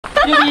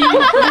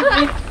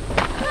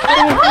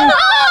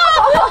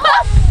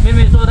妹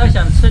妹说她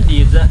想吃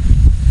李子，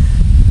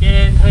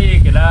便特意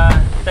给她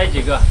摘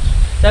几个，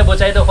再不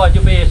摘的话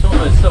就被松鼠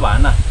吃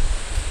完了。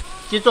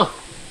记住。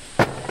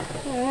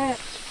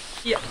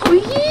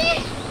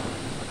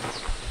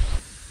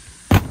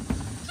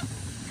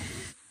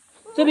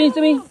这边。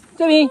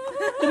你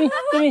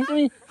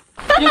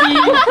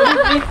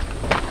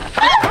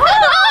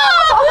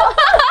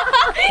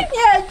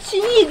要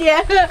轻一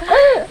点，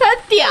它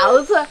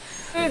掉出来。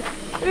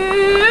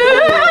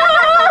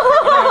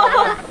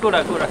够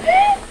了。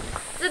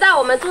知道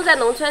我们住在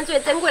农村最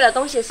珍贵的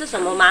东西是什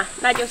么吗？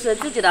那就是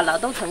自己的劳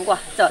动成果。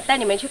走，带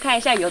你们去看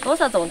一下有多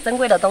少种珍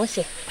贵的东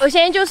西。首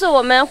先就是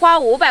我们花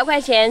500块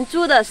钱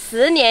租的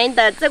10年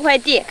的这块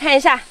地，看一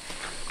下，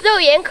肉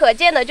眼可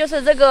见的就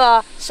是这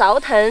个苕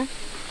藤。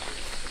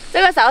这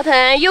个苕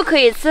藤又可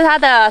以吃它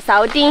的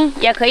苕丁，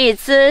也可以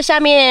吃下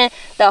面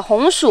的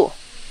红薯。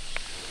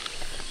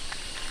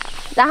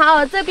然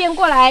后这边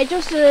过来就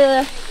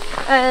是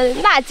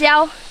辣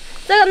椒。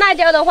这个辣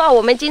椒的话，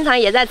我们经常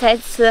也在摘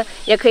吃，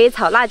也可以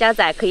炒辣椒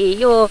仔，可以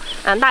用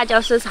辣椒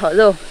丝炒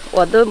肉，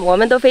我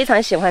们都非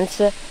常喜欢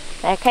吃。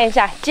来看一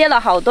下，结了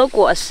好多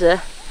果实，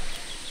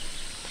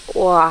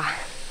哇！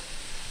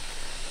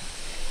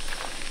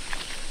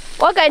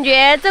我感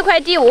觉这块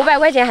地500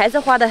块钱还是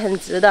花得很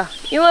值的，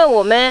因为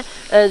我们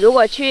如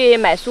果去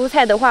买蔬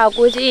菜的话，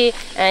估计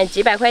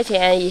几百块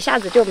钱一下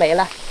子就没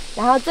了。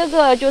然后这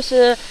个就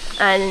是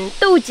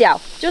豆角，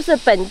就是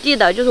本地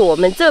的，就是我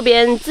们这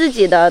边自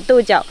己的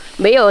豆角，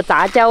没有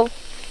杂交。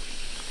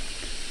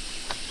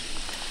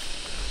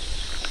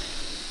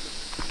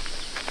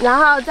然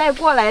后再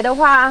过来的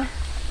话，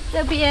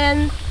这边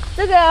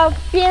这个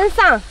边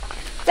上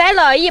摘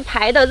了一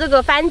排的这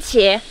个番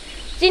茄。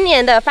今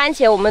年的番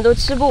茄我们都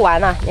吃不完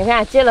了，你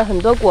看结了很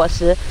多果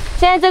实。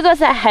现在这个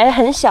是还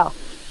很小，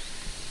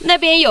那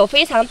边有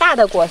非常大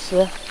的果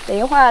实。等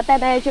一会儿带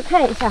大家去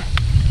看一下。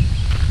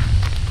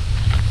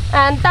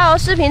到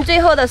视频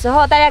最后的时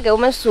候，大家给我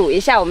们数一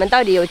下，我们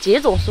到底有几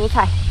种蔬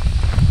菜。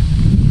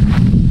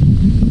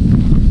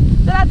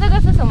知道这个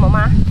是什么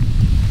吗？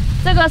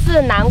这个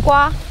是南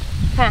瓜，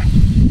看，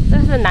这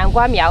是南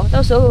瓜苗，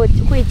到时候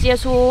会结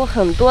出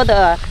很多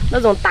的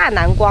那种大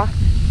南瓜。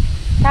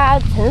它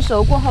成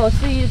熟过后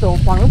是一种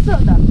黄色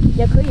的，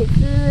也可以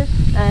吃。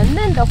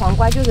嫩的黄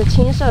瓜就是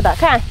青色的。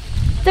看，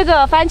这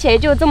个番茄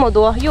就这么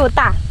多，又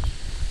大，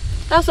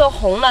到时候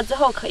红了之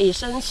后可以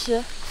生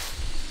吃。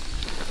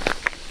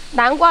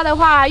南瓜的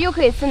话，又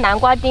可以吃南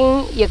瓜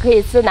丁，也可以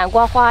吃南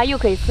瓜花，又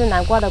可以吃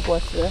南瓜的果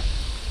实。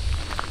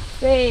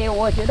所以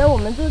我觉得我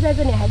们住在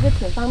这里还是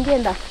挺方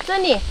便的。这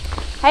里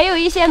还有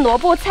一些萝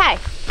卜菜，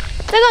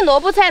这个萝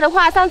卜菜的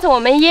话，上次我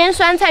们腌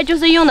酸菜就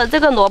是用的这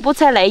个萝卜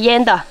菜来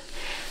腌的。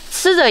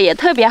吃着也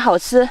特别好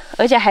吃，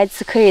而且还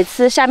可以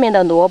吃下面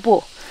的萝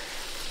卜。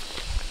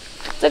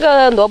这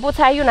个萝卜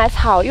菜用来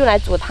炒、用来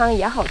煮汤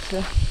也好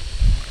吃。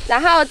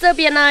然后这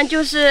边呢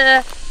就是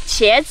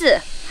茄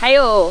子，还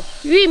有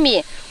玉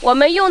米。我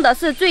们用的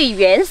是最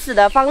原始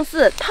的方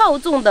式，套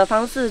种的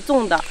方式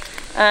种的。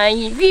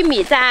玉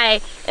米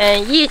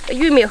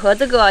玉米和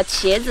这个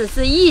茄子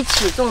是一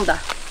起种的。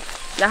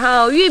然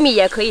后玉米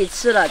也可以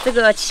吃了，这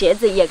个茄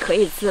子也可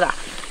以吃了。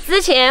之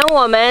前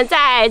我们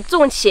在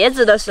种茄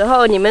子的时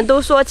候，你们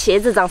都说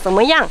茄子长什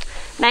么样？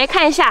来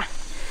看一下，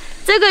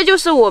这个就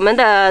是我们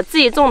的自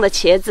己种的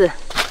茄子。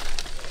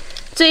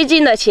最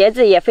近的茄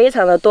子也非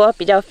常的多，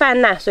比较泛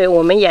滥，所以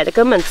我们也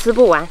根本吃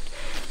不完。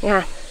你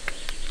看，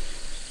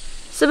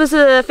是不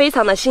是非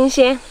常的新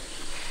鲜？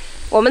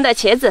我们的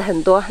茄子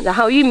很多，然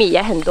后玉米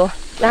也很多。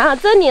然后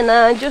这里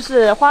呢就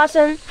是花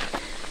生，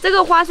这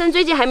个花生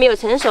最近还没有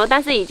成熟，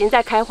但是已经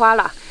在开花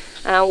了。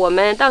我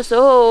们到时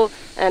候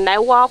来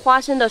挖花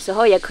生的时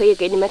候，也可以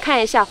给你们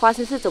看一下花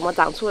生是怎么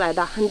长出来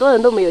的，很多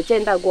人都没有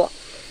见到过。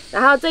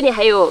然后这里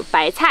还有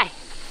白菜，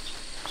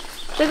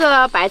这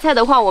个白菜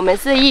的话，我们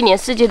是一年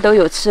四季都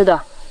有吃的，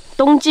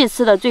冬季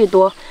吃的最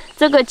多。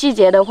这个季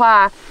节的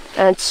话，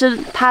吃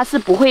它是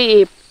不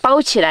会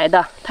包起来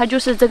的，它就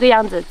是这个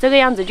样子，这个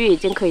样子就已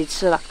经可以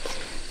吃了。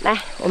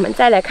来，我们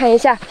再来看一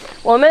下，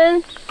我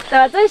们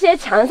的这些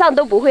墙上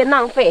都不会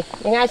浪费。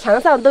你看墙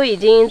上都已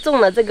经种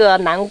了这个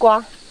南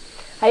瓜。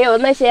还有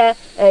那些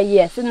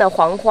野生的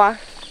黄花，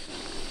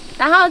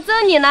然后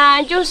这里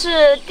呢就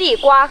是地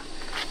瓜，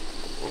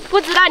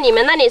不知道你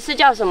们那里是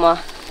叫什么，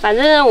反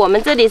正我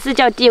们这里是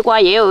叫地瓜，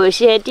也有一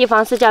些地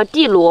方是叫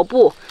地萝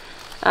卜，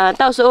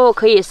到时候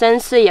可以生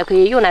吃，也可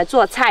以用来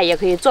做菜，也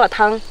可以做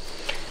汤。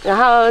然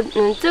后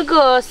这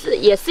个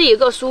也是一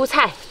个蔬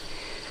菜，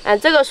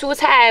这个蔬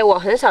菜我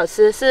很少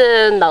吃，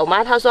是老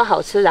妈她说好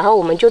吃，然后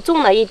我们就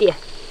种了一点。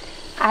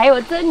还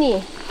有这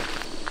里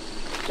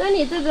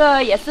这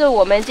个也是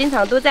我们经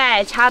常都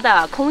在掐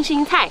的空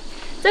心菜，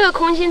这个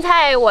空心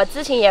菜我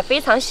之前也非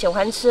常喜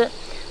欢吃，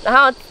然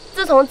后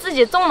自从自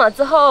己种了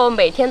之后，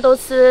每天都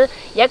吃，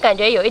也感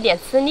觉有一点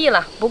吃腻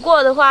了。不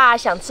过的话，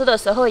想吃的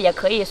时候也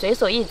可以随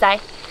手一摘。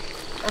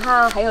然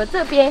后还有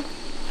这边，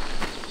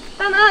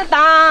当当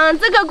当，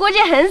这个估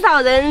计很少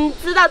人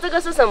知道这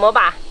个是什么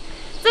吧？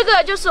这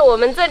个就是我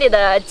们这里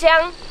的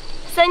姜，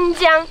生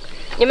姜。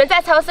你们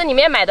在超市里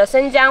面买的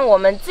生姜，我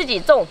们自己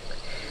种，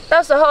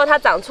到时候它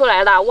长出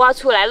来了，挖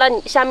出来了，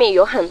下面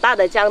有很大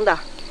的姜的。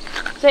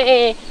所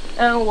以，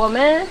我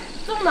们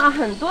种了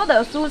很多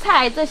的蔬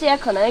菜，这些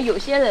可能有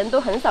些人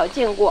都很少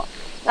见过。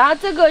然后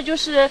这个就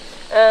是，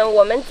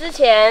我们之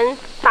前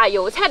打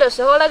油菜的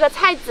时候，那个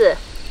菜籽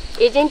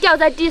已经掉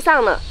在地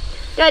上了，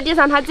掉在地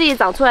上它自己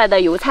长出来的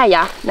油菜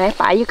芽，来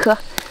拔一颗，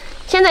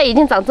现在已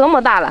经长这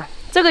么大了，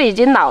这个已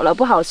经老了，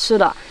不好吃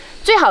了。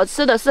最好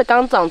吃的是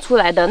刚长出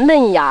来的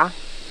嫩芽，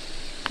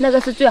那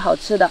个是最好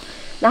吃的。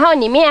然后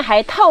里面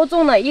还套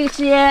种了一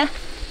些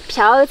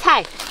瓢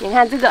菜，你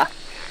看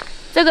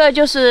这个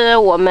就是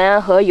我们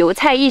和油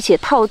菜一起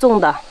套种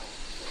的，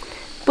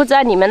不知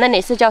道你们那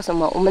里是叫什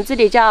么？我们这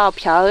里叫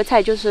瓢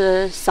菜，就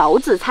是勺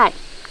子菜。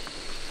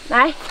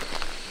来，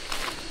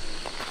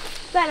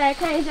再来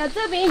看一下，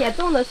这边也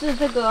种的是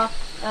这个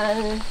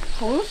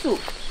红薯。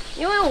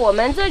因为我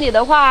们这里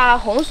的话，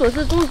红薯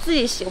是种自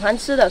己喜欢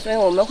吃的，所以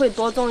我们会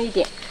多种一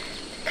点。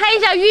看一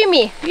下玉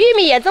米，玉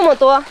米也这么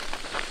多。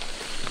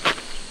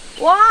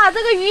哇，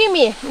这个玉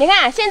米，你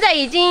看现在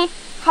已经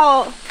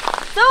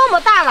这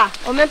么大了。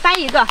我们掰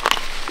一个，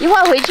一会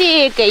儿回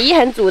去给一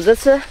恒煮着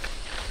吃。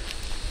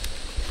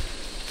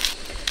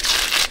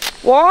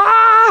哇，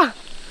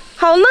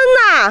好嫩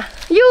呐，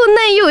又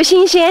嫩又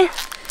新鲜。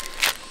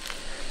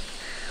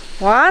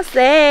哇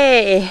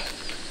塞！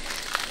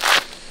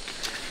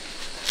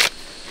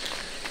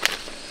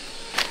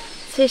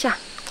吃一下，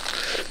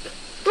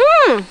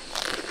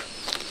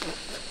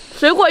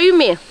水果玉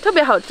米特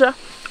别好吃，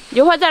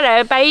一会儿再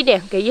来掰一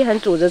点给一恒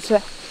煮着吃。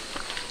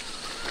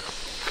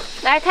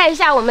来看一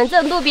下，我们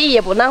这路边也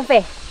不浪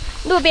费，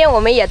路边我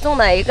们也种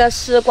了一个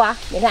丝瓜，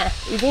你看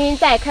已经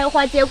在开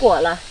花结果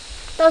了，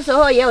到时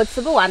候也有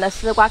吃不完的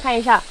丝瓜。看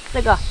一下这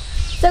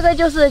个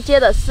就是结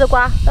的丝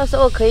瓜，到时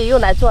候可以用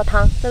来做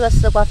汤，这个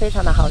丝瓜非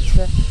常的好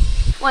吃。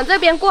往这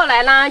边过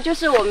来呢，就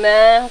是我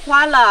们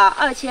花了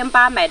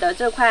2800买的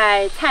这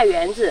块菜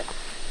园子。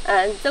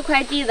这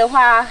块地的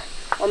话，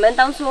我们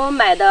当初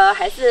买的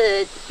还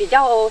是比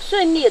较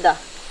顺利的。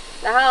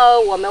然后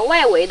我们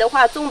外围的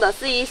话种的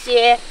是一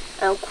些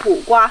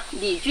苦瓜，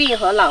李俊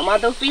和老妈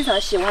都非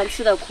常喜欢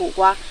吃的苦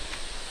瓜。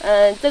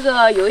这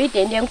个有一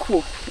点点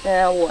苦，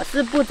我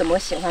是不怎么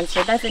喜欢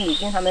吃，但是李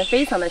俊他们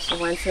非常的喜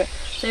欢吃，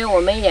所以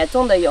我们也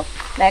种的有。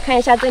来看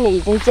一下，这里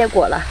已经结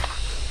果了。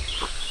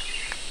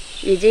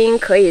已经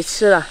可以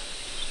吃了，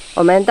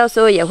我们到时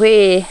候也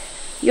会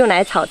用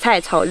来炒菜、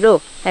炒肉，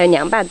还有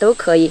凉拌都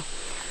可以。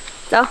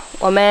走，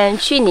我们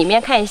去里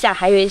面看一下，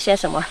还有一些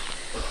什么。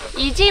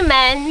一进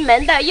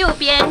门的右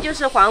边就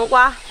是黄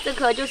瓜，这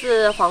棵就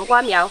是黄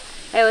瓜苗，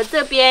还有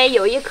这边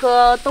有一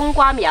棵冬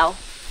瓜苗，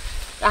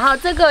然后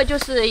这个就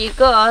是一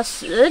个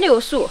石榴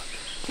树，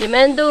你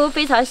们都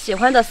非常喜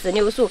欢的石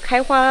榴树，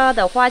开花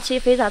的花期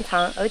非常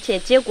长，而且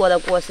结果的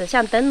果实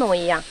像灯笼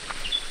一样。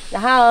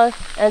然后，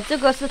这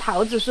个是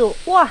桃子树，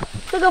哇，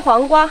这个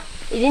黄瓜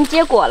已经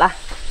结果了，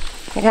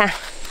你看，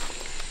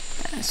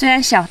虽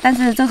然小，但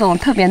是这种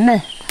特别嫩，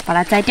把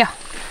它摘掉，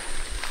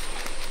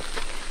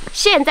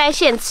现摘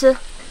现吃，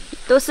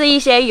都是一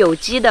些有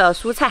机的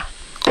蔬菜，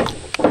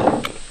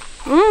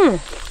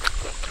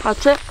好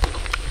吃。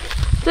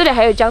这里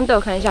还有豇豆，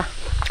看一下。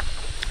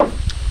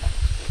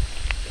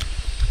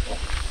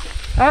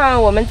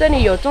我们这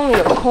里有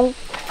葱，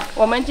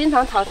我们经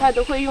常炒菜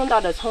都会用到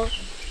的葱。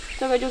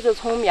这个就是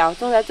葱苗，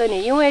种在这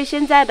里。因为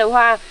现在的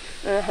话，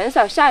很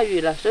少下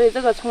雨了，所以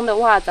这个葱的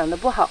话长得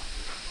不好。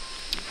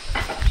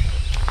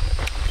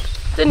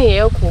这里也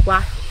有苦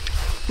瓜，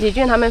李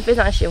俊他们非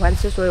常喜欢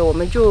吃，所以我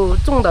们就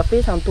种的非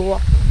常多。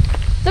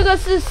这个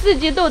是四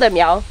季豆的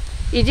苗，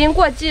已经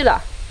过季了。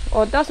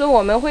到时候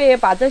我们会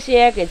把这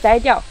些给摘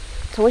掉，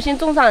重新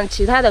种上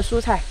其他的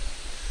蔬菜。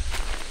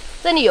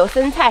这里有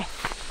生菜，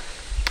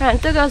看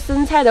这个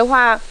生菜的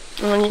话，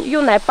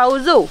用来包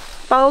肉、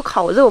包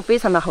烤肉非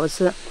常的好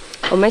吃。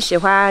我们喜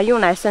欢用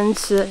来生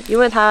吃，因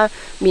为它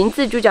名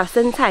字就叫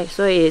生菜，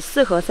所以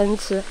适合生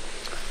吃。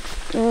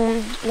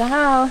然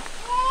后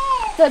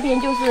这边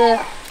就是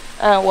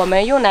我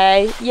们用来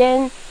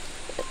腌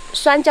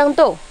酸豇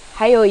豆，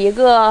还有一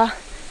个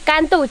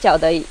干豆角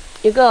的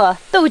一个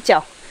豆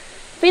角，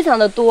非常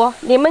的多。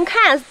你们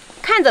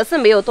看着是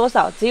没有多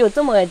少，只有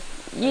这么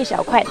一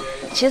小块，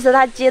其实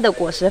它结的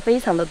果实非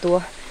常的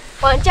多。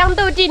往豇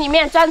豆地里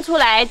面钻出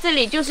来，这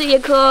里就是一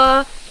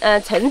棵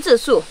橙子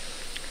树。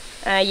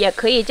也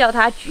可以叫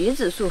它橘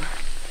子树，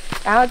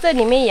然后这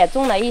里面也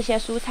种了一些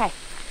蔬菜，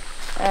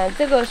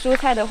这个蔬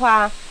菜的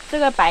话，这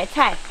个白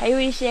菜还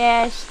有一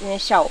些那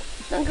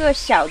个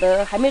小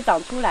的还没长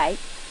出来，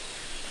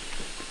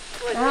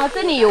然后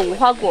这里有无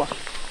花果，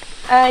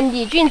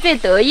李俊最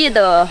得意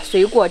的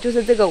水果就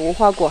是这个无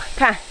花果，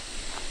看，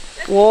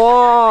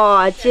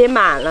哇，结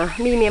满了，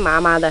密密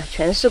麻麻的，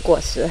全是果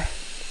实，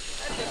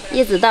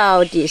一直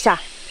到底下，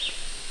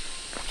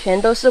全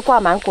都是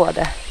挂满果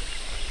的。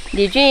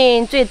李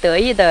俊最得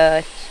意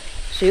的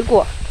水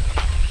果，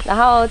然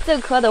后这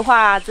棵的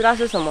话，知道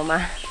是什么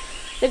吗？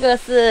这个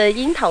是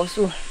樱桃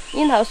树，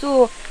樱桃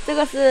树这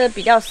个是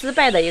比较失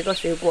败的一个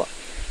水果，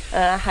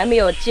还没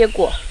有结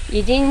果，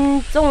已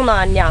经种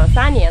了2、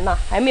3年了，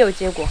还没有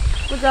结果，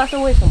不知道是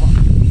为什么。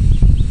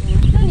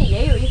这里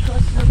也有一颗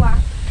丝瓜，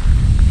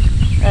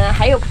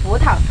还有葡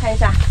萄，看一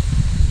下。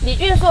李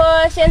俊说，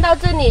先到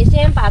这里，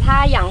先把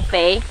它养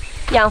肥，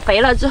养肥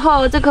了之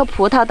后，这颗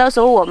葡萄到时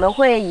候我们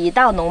会移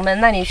到农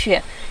门那里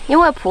去。因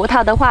为葡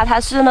萄的话，它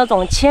是那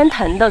种牵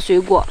藤的水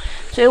果，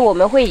所以我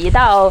们会移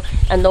到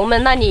农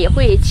门那里，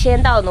会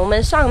牵到农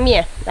门上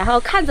面，然后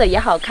看着也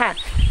好看。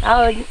然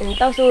后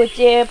到时候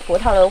结葡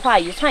萄的话，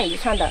一串一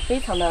串的，非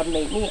常的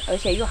美丽，而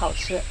且又好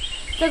吃。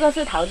这个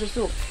是桃子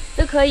树，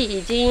这棵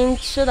已经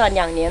吃了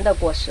2年的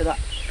果实了。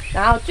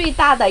然后最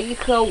大的一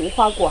颗无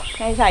花果，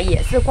看一下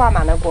也是挂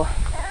满了果。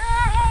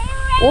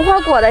无花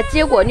果的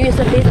结果率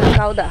是非常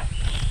高的，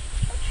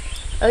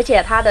而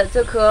且它的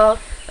这棵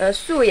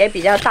树也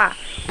比较大。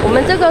我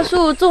们这个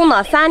树种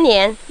了3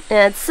年，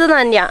吃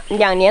了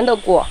两年的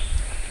果，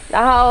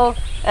然后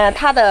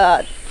它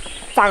的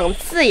长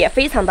势也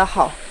非常的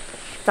好，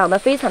长得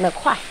非常的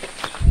快。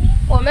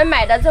我们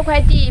买的这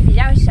块地比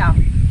较小，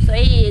所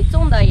以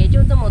种的也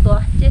就这么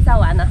多。介绍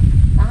完了，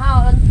然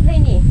后那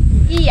里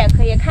一眼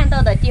可以看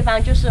到的地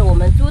方就是我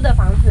们租的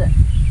房子。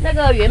那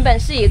个原本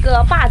是一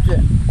个坝子，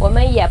我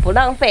们也不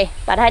浪费，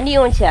把它利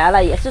用起来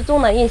了，也是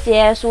种了一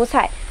些蔬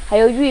菜，还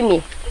有玉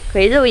米，可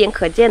以肉眼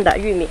可见的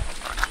玉米。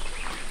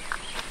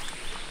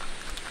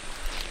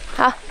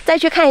好，再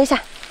去看一下。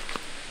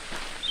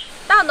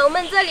到农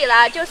门这里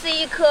了，就是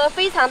一颗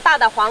非常大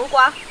的黄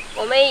瓜，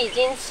我们已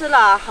经吃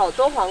了好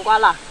多黄瓜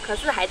了，可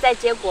是还在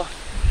结果。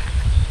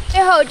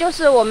最后就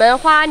是我们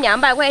花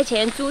200块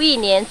钱租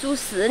1年、租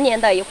10年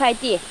的一块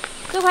地，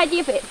这块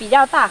地比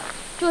较大。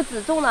就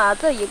只种了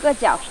这一个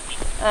角，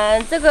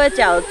这个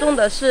角种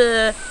的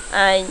是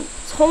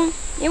葱，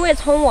因为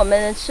葱我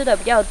们吃的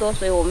比较多，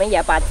所以我们也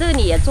把这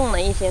里也种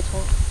了一些葱，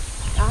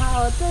然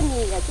后这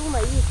里也种了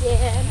一些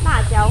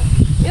辣椒，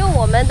因为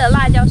我们的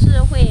辣椒是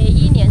会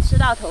1年吃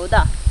到头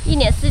的，1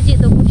年4季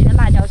都不缺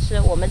辣椒吃，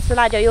我们吃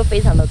辣椒又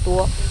非常的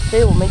多，所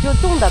以我们就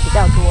种的比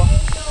较多。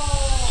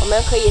我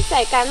们可以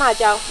晒干辣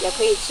椒，也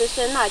可以吃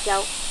生辣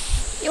椒，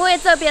因为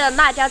这边的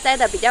辣椒摘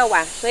的比较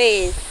晚，所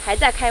以还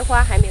在开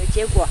花，还没有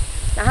结果。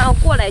然后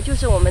过来就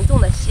是我们种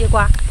的西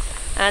瓜，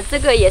这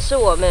个也是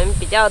我们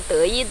比较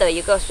得意的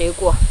一个水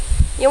果，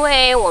因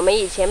为我们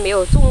以前没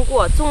有种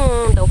过，种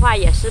的话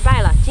也失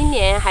败了，今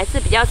年还是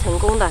比较成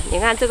功的。你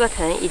看这个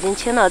藤已经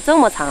牵了这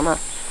么长了，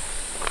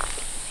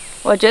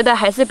我觉得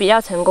还是比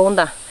较成功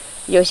的。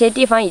有些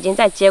地方已经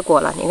在结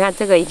果了，你看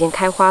这个已经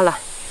开花了，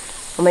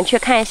我们去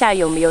看一下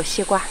有没有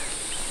西瓜，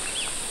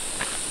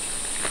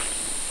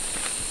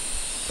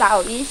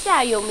找一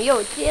下有没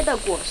有结的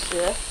果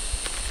实。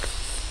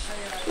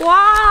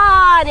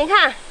哇，你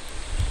看，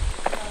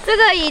这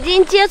个已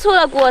经结出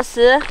了果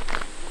实，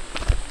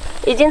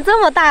已经这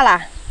么大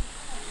了。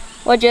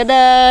我觉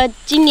得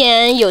今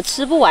年有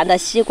吃不完的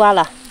西瓜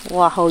了。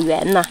哇，好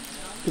圆呐，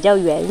比较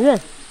圆润。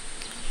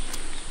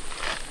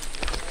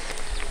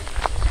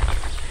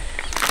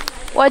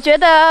我觉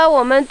得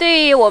我们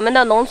对我们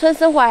的农村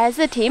生活还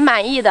是挺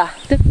满意的，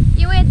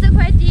因为这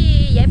块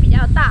地也比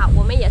较大，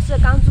我们也是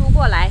刚租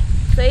过来，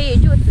所以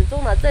就只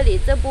种了这里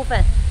这部分。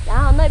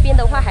然后那边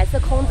的话还是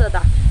空着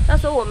的，到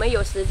时候我们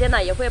有时间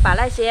了也会把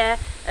那些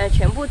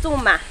全部种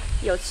满，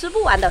有吃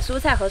不完的蔬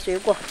菜和水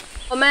果。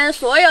我们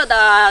所有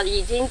的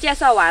已经介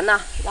绍完了，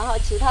然后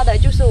其他的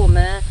就是我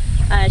们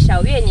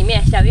小院里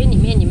面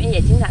你们也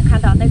经常看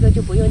到，那个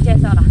就不用介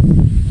绍了。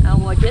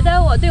我觉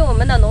得我对我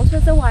们的农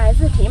村生活还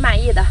是挺满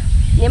意的。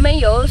你们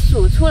有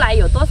数出来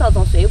有多少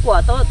种水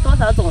果，多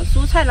少种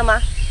蔬菜了吗？